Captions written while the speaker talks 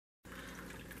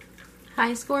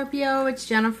Hi Scorpio, it's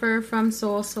Jennifer from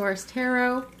Soul Source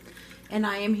Tarot, and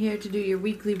I am here to do your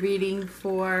weekly reading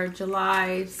for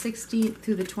July 16th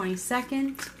through the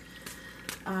 22nd.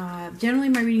 Generally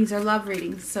my readings are love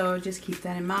readings, so just keep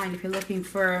that in mind. If you're looking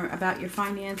for about your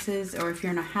finances, or if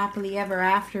you're in a happily ever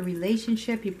after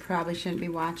relationship, you probably shouldn't be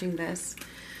watching this.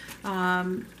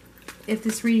 If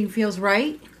this reading feels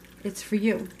right, it's for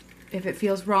you. If it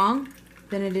feels wrong,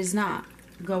 then it is not.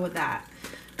 Go with that.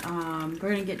 We're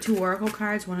going to get two oracle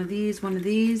cards, one of these,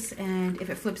 and if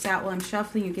it flips out while I'm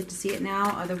shuffling, you get to see it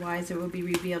now. Otherwise, it will be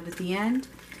revealed at the end.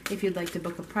 If you'd like to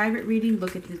book a private reading,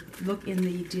 look in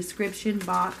the description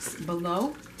box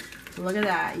below. Look at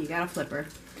that. You got a flipper.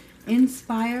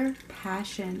 Inspire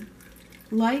passion.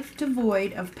 Life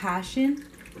devoid of passion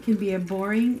can be a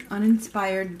boring,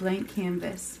 uninspired blank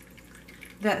canvas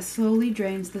that slowly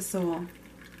drains the soul.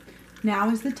 Now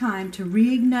is the time to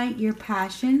reignite your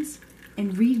passions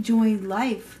and rejoin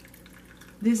life.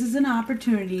 This is an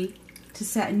opportunity to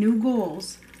set new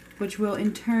goals, which will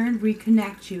in turn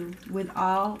reconnect you with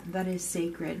all that is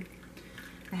sacred.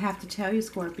 I have to tell you,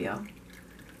 Scorpio,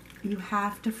 you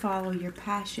have to follow your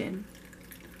passion.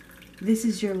 This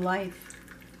is your life.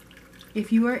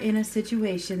 If you are in a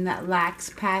situation that lacks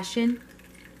passion,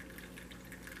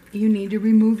 you need to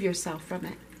remove yourself from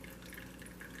it.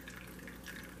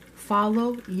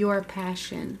 Follow your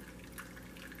passion.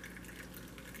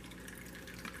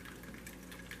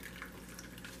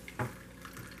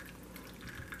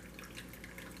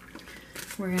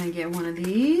 We're going to get one of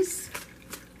these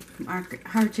from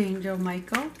Archangel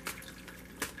Michael.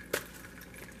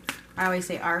 I always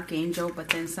say Archangel, but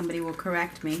then somebody will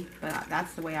correct me. But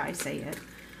that's the way I say it.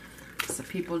 So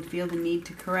people feel the need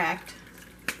to correct.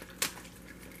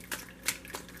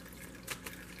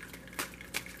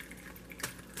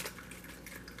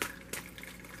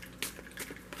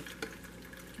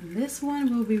 And this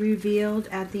one will be revealed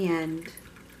at the end.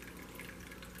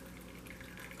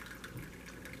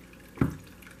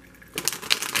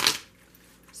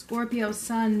 Scorpio,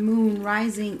 Sun, Moon,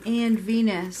 Rising, and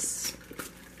Venus.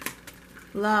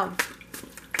 Love.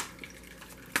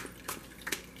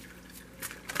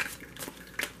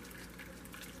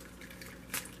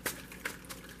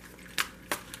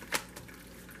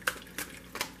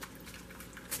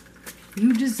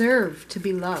 You deserve to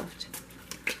be loved.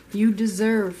 You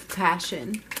deserve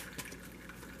passion.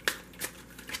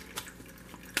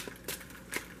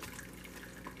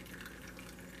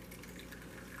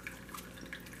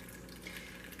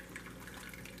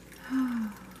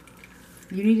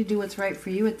 You need to do what's right for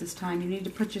you at this time. You need to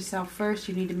put yourself first.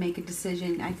 You need to make a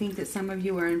decision. I think that some of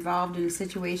you are involved in a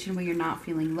situation where you're not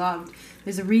feeling loved.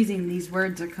 There's a reason these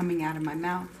words are coming out of my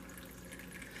mouth.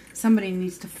 Somebody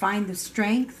needs to find the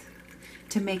strength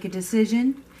to make a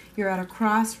decision. You're at a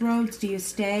crossroads. Do you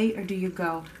stay or do you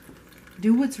go?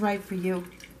 Do what's right for you.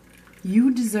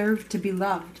 You deserve to be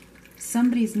loved.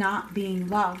 Somebody's not being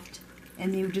loved,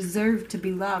 and you deserve to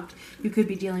be loved. You could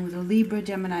be dealing with a Libra,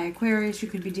 Gemini, Aquarius. You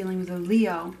could be dealing with a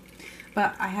Leo.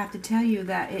 But I have to tell you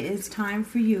that it is time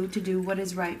for you to do what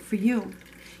is right for you.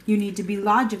 You need to be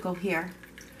logical here.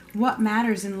 What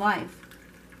matters in life?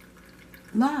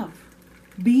 Love.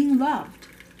 Being loved.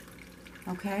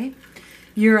 Okay?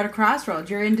 You're at a crossroads.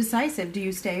 You're indecisive. Do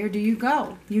you stay or do you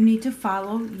go? You need to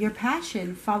follow your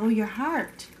passion. Follow your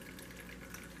heart.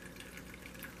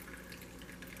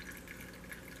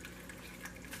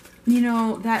 You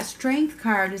know, that strength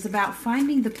card is about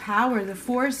finding the power, the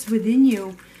force within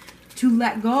you to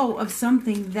let go of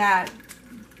something that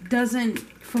doesn't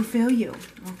fulfill you,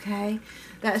 okay?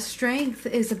 That strength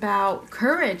is about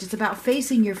courage. It's about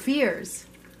facing your fears.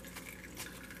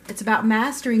 It's about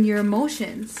mastering your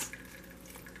emotions.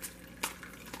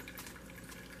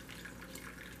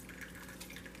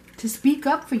 To speak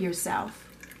up for yourself.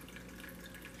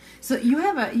 So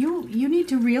you need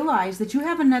to realize that you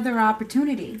have another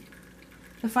opportunity.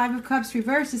 The Five of Cups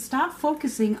reversed is stop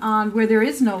focusing on where there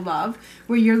is no love,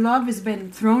 where your love has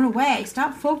been thrown away.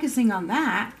 Stop focusing on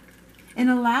that and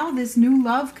allow this new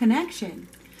love connection.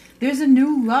 There's a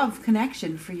new love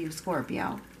connection for you,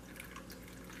 Scorpio.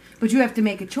 But you have to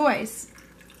make a choice.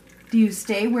 Do you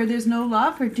stay where there's no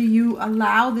love, or do you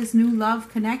allow this new love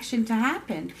connection to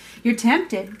happen? You're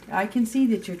tempted. I can see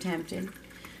that you're tempted.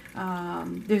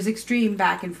 There's extreme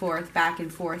back and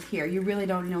forth here. You really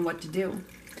don't know what to do.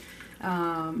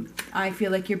 I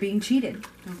feel like you're being cheated.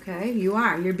 Okay, you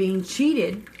are. You're being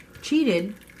cheated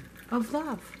of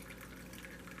love.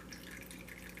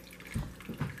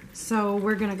 So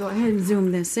we're going to go ahead and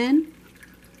zoom this in.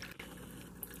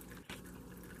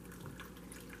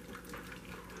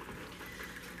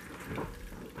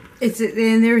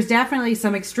 And there's definitely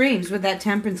some extremes with that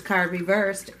Temperance card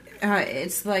reversed.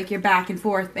 it's like you're back and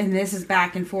forth, and this is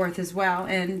back and forth as well.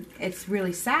 And it's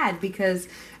really sad because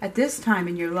at this time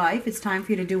in your life, it's time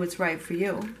for you to do what's right for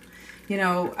you. You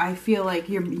know, I feel like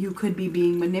you could be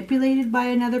being manipulated by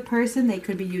another person. They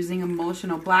could be using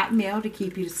emotional blackmail to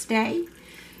keep you to stay.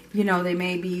 You know, they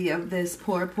may be of this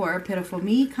poor, poor, pitiful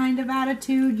me kind of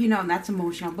attitude, you know, and that's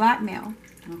emotional blackmail,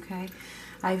 okay?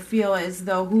 I feel as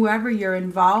though whoever you're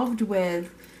involved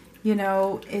with, you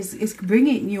know, is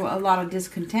bringing you a lot of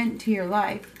discontent to your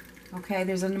life, okay?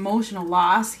 There's an emotional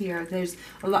loss here. There's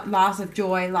a loss of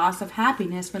joy, loss of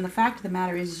happiness, when the fact of the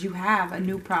matter is you have a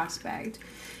new prospect.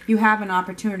 You have an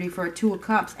opportunity for a Two of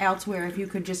Cups elsewhere if you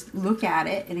could just look at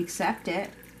it and accept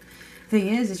it. Thing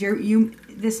is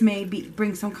this may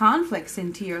bring some conflicts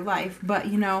into your life, but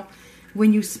you know,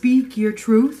 when you speak your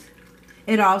truth,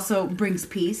 it also brings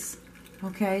peace.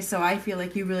 Okay, so I feel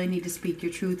like you really need to speak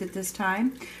your truth at this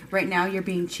time. Right now you're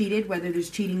being cheated, whether there's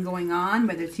cheating going on,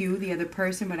 whether it's you, the other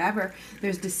person, whatever.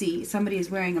 There's deceit. Somebody is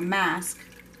wearing a mask.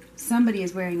 Somebody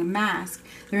is wearing a mask.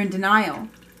 They're in denial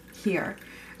here.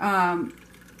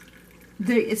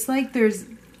 It's like there's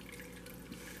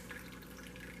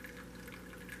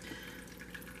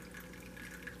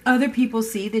other people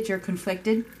see that you're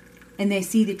conflicted, and they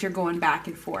see that you're going back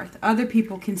and forth. Other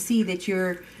people can see that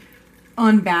you're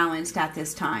unbalanced at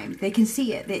this time. They can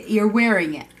see it, that you're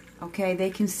wearing it, okay?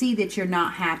 They can see that you're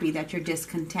not happy, that you're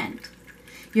discontent.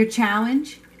 Your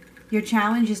challenge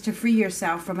is to free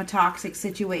yourself from a toxic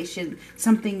situation,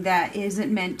 something that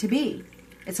isn't meant to be.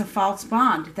 It's a false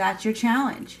bond. That's your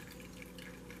challenge.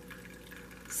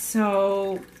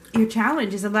 So your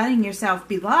challenge is letting yourself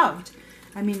be loved.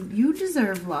 I mean, you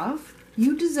deserve love.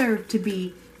 You deserve to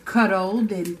be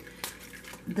cuddled and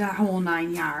the whole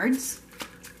 9 yards.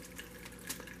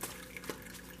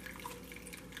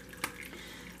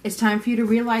 It's time for you to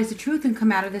realize the truth and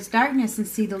come out of this darkness and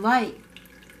see the light.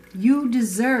 You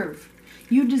deserve.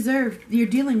 You're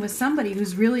dealing with somebody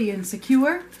who's really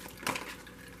insecure.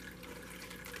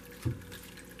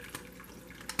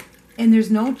 And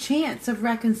there's no chance of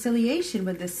reconciliation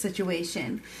with this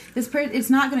situation. It's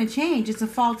not going to change. It's a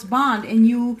false bond,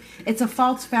 and it's a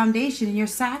false foundation, and you're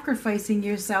sacrificing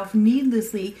yourself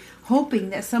needlessly, hoping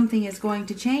that something is going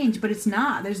to change, but it's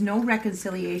not. There's no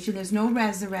reconciliation. There's no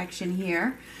resurrection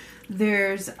here.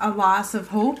 There's a loss of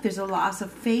hope. There's a loss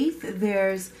of faith.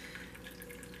 There's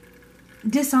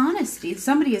dishonesty.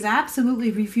 Somebody is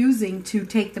absolutely refusing to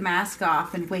take the mask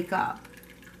off and wake up,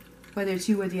 whether it's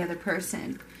you or the other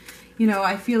person. You know,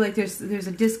 I feel like there's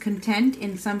a discontent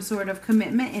in some sort of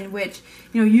commitment in which,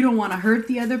 you know, you don't want to hurt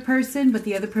the other person, but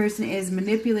the other person is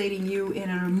manipulating you in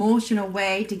an emotional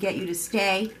way to get you to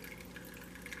stay.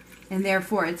 And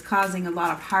therefore, it's causing a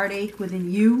lot of heartache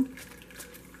within you.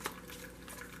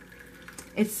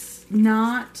 It's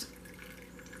not,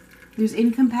 there's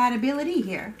incompatibility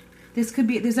here.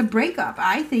 There's a breakup.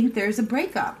 I think there's a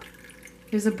breakup.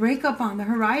 There's a breakup on the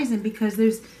horizon because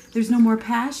there's no more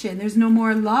passion. There's no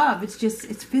more love.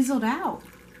 It's fizzled out.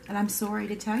 And I'm sorry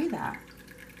to tell you that.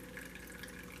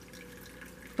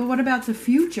 But what about the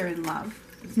future in love?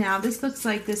 Now, this looks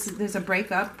like there's a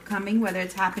breakup coming, whether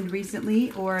it's happened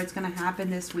recently or it's going to happen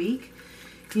this week.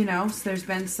 You know, so there's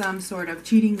been some sort of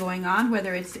cheating going on,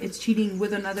 whether it's cheating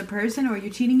with another person or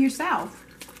you're cheating yourself.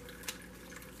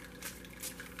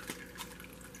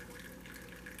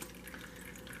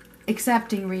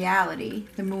 Accepting reality,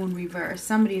 the moon reverse.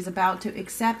 Somebody is about to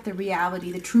accept the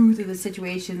reality, the truth of the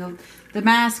situation. The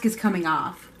mask is coming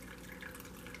off.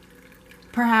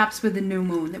 Perhaps with the new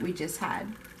moon that we just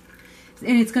had.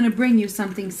 And it's going to bring you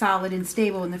something solid and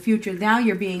stable in the future. Now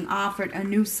you're being offered a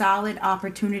new solid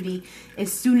opportunity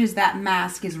as soon as that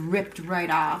mask is ripped right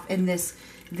off. And this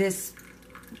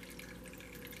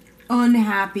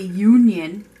unhappy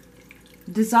union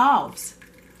dissolves.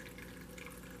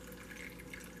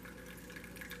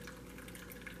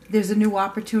 There's a new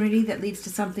opportunity that leads to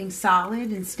something solid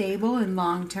and stable and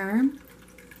long-term.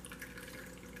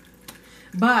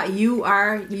 But you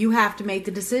have to make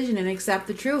the decision and accept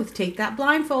the truth. Take that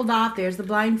blindfold off. There's the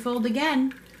blindfold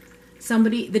again.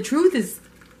 The truth is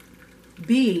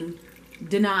being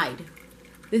denied.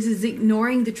 This is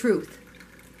ignoring the truth.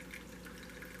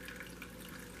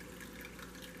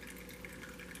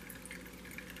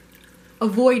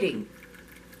 Avoiding.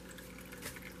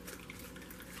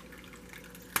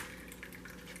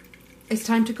 It's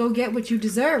time to go get what you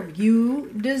deserve.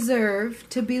 You deserve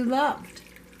to be loved.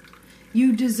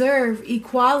 You deserve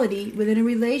equality within a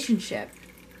relationship.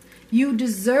 You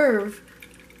deserve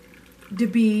to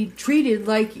be treated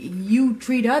like you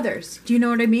treat others. Do you know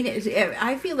what I mean?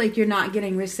 I feel like you're not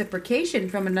getting reciprocation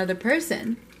from another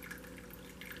person.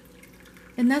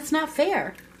 And that's not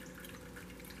fair.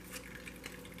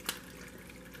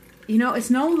 You know, it's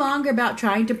no longer about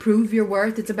trying to prove your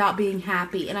worth. It's about being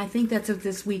happy. And I think that's what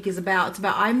this week is about. It's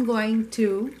about I'm going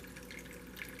to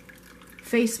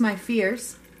face my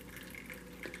fears,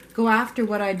 go after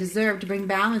what I deserve to bring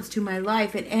balance to my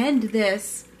life and end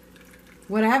this,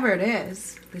 whatever it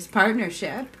is, this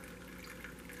partnership.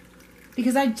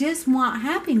 Because I just want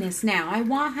happiness now. I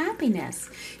want happiness.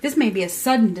 This may be a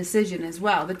sudden decision as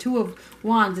well. The Two of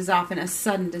Wands is often a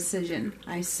sudden decision.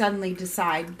 I suddenly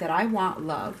decide that I want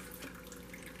love.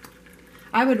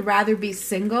 I would rather be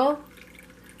single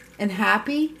and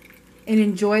happy and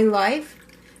enjoy life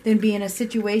than be in a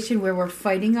situation where we're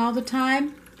fighting all the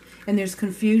time and there's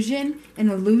confusion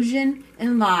and illusion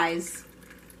and lies.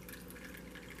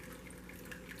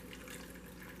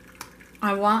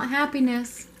 I want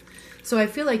happiness. So I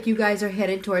feel like you guys are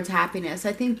headed towards happiness.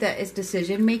 I think that it's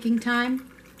decision-making time.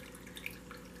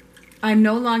 I'm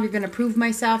no longer going to prove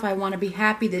myself. I want to be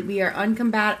happy that we are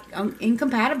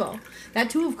incompatible. That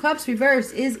Two of Cups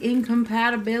reverse is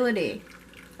incompatibility.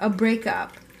 A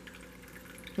breakup.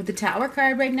 With the Tower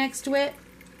card right next to it,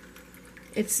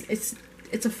 it's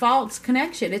a false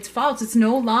connection. It's false. It's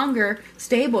no longer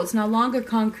stable. It's no longer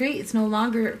concrete. It's no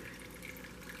longer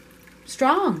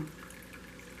strong.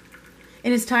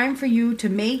 And it's time for you to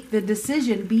make the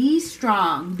decision. Be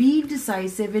strong, be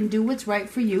decisive, and do what's right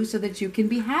for you so that you can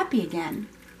be happy again.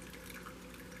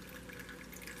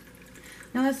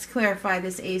 Now let's clarify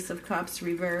this Ace of Cups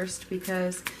reversed,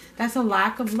 because that's a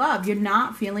lack of love. You're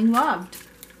not feeling loved.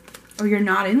 Or you're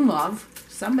not in love.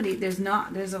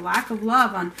 There's a lack of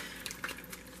love on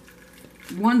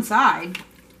one side.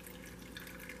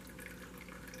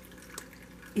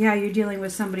 Yeah, you're dealing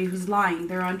with somebody who's lying.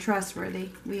 They're untrustworthy.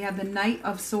 We have the Knight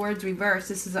of Swords reversed.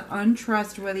 This is an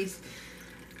untrustworthy,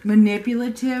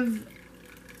 manipulative,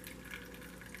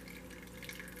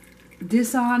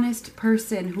 dishonest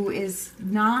person who is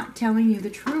not telling you the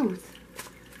truth.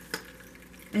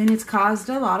 And it's caused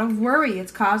a lot of worry.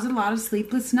 It's caused a lot of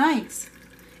sleepless nights.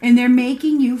 And they're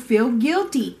making you feel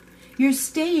guilty. You're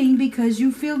staying because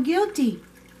you feel guilty.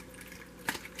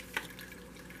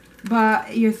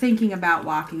 But you're thinking about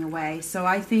walking away. So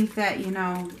I think that, you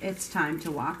know, it's time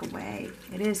to walk away.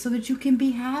 It is, so that you can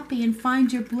be happy and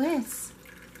find your bliss.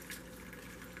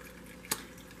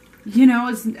 You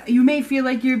know, you may feel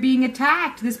like you're being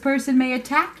attacked. This person may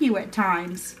attack you at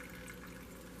times.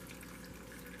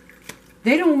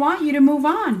 They don't want you to move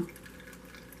on.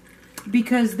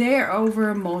 Because they're over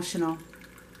emotional.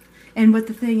 And what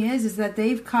the thing is that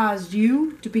they've caused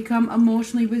you to become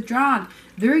emotionally withdrawn.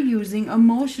 They're using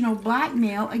emotional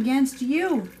blackmail against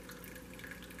you.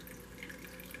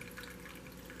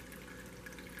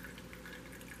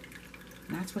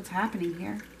 That's what's happening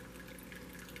here.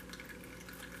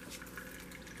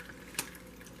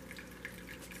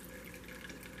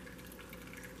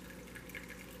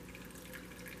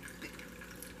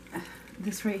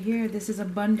 This right here, this is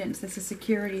abundance, this is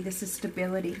security, this is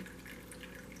stability.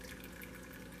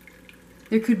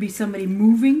 There could be somebody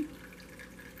moving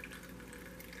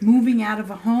out of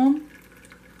a home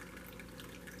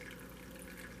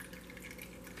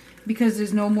because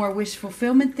there's no more wish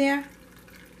fulfillment there.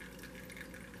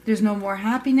 There's no more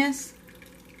happiness.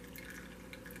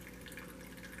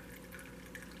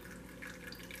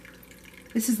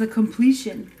 This is the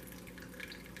completion.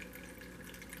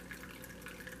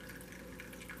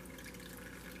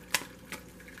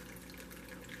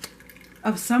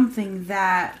 Of something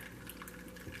that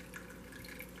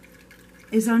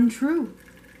is untrue.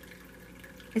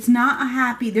 It's not a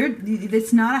happy,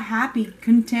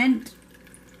 content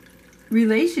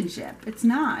relationship. It's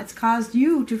not. It's caused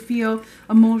you to feel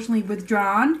emotionally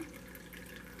withdrawn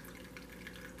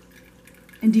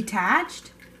and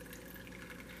detached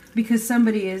because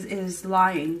somebody is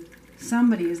lying.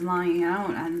 Somebody is lying out,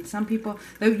 and some people,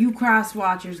 you cross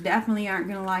watchers, definitely aren't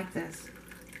going to like this.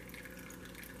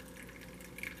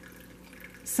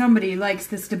 Somebody likes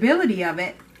the stability of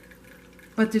it,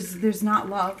 but there's not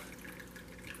love.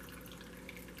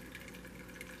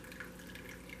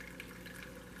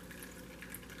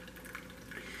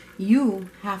 You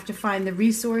have to find the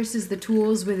resources, the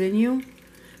tools within you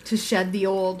to shed the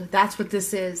old. That's what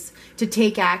this is, to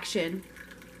take action.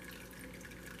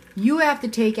 You have to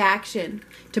take action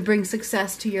to bring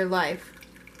success to your life.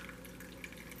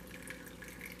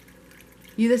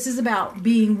 This is about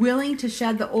being willing to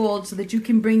shed the old so that you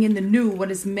can bring in the new,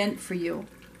 what is meant for you.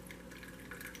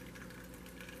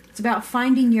 It's about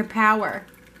finding your power.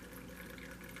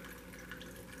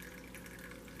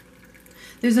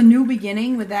 There's a new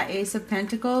beginning with that Ace of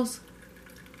Pentacles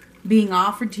being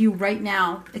offered to you right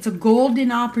now. It's a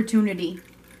golden opportunity.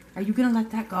 Are you going to let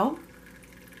that go?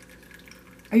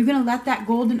 Are you going to let that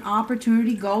golden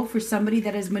opportunity go for somebody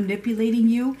that is manipulating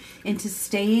you into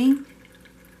staying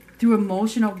through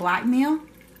emotional blackmail?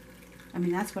 I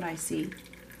mean, that's what I see.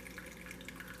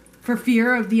 For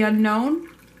fear of the unknown?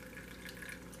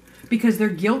 Because they're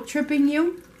guilt tripping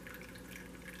you?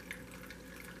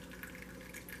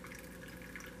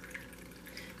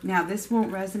 Now, this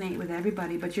won't resonate with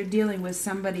everybody, but you're dealing with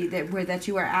somebody that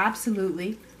you are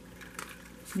absolutely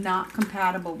not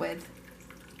compatible with.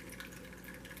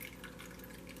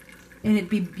 And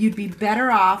you'd be better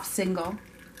off single,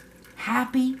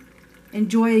 happy,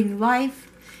 enjoying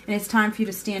life, and it's time for you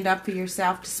to stand up for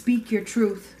yourself, to speak your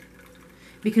truth,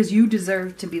 because you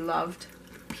deserve to be loved,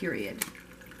 period.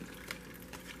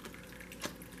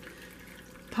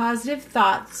 Positive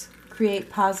thoughts create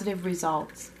positive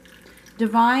results.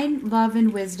 Divine love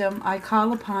and wisdom, I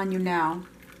call upon you now.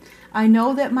 I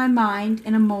know that my mind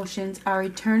and emotions are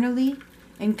eternally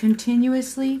and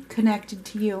continuously connected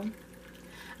to you.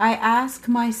 I ask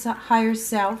my higher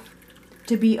self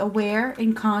to be aware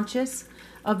and conscious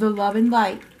of the love and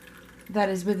light that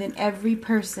is within every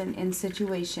person and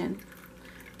situation.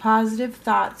 Positive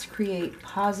thoughts create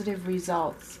positive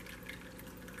results.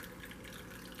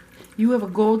 You have a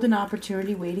golden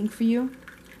opportunity waiting for you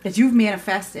that you've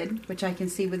manifested, which I can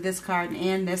see with this card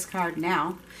and this card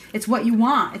now. It's what you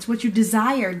want. It's what you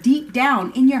desire deep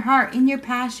down in your heart, in your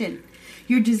passion.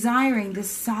 You're desiring this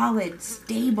solid,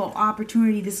 stable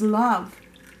opportunity, this love.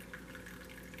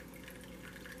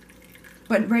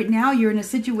 But right now you're in a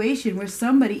situation where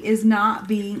somebody is not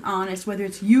being honest, whether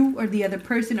it's you or the other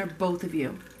person or both of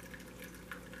you.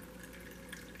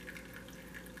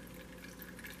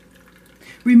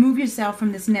 Remove yourself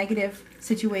from this negative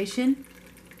situation.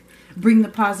 Bring the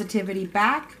positivity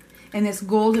back, and this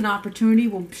golden opportunity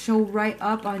will show right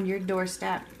up on your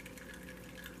doorstep.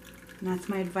 And that's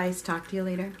my advice. Talk to you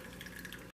later.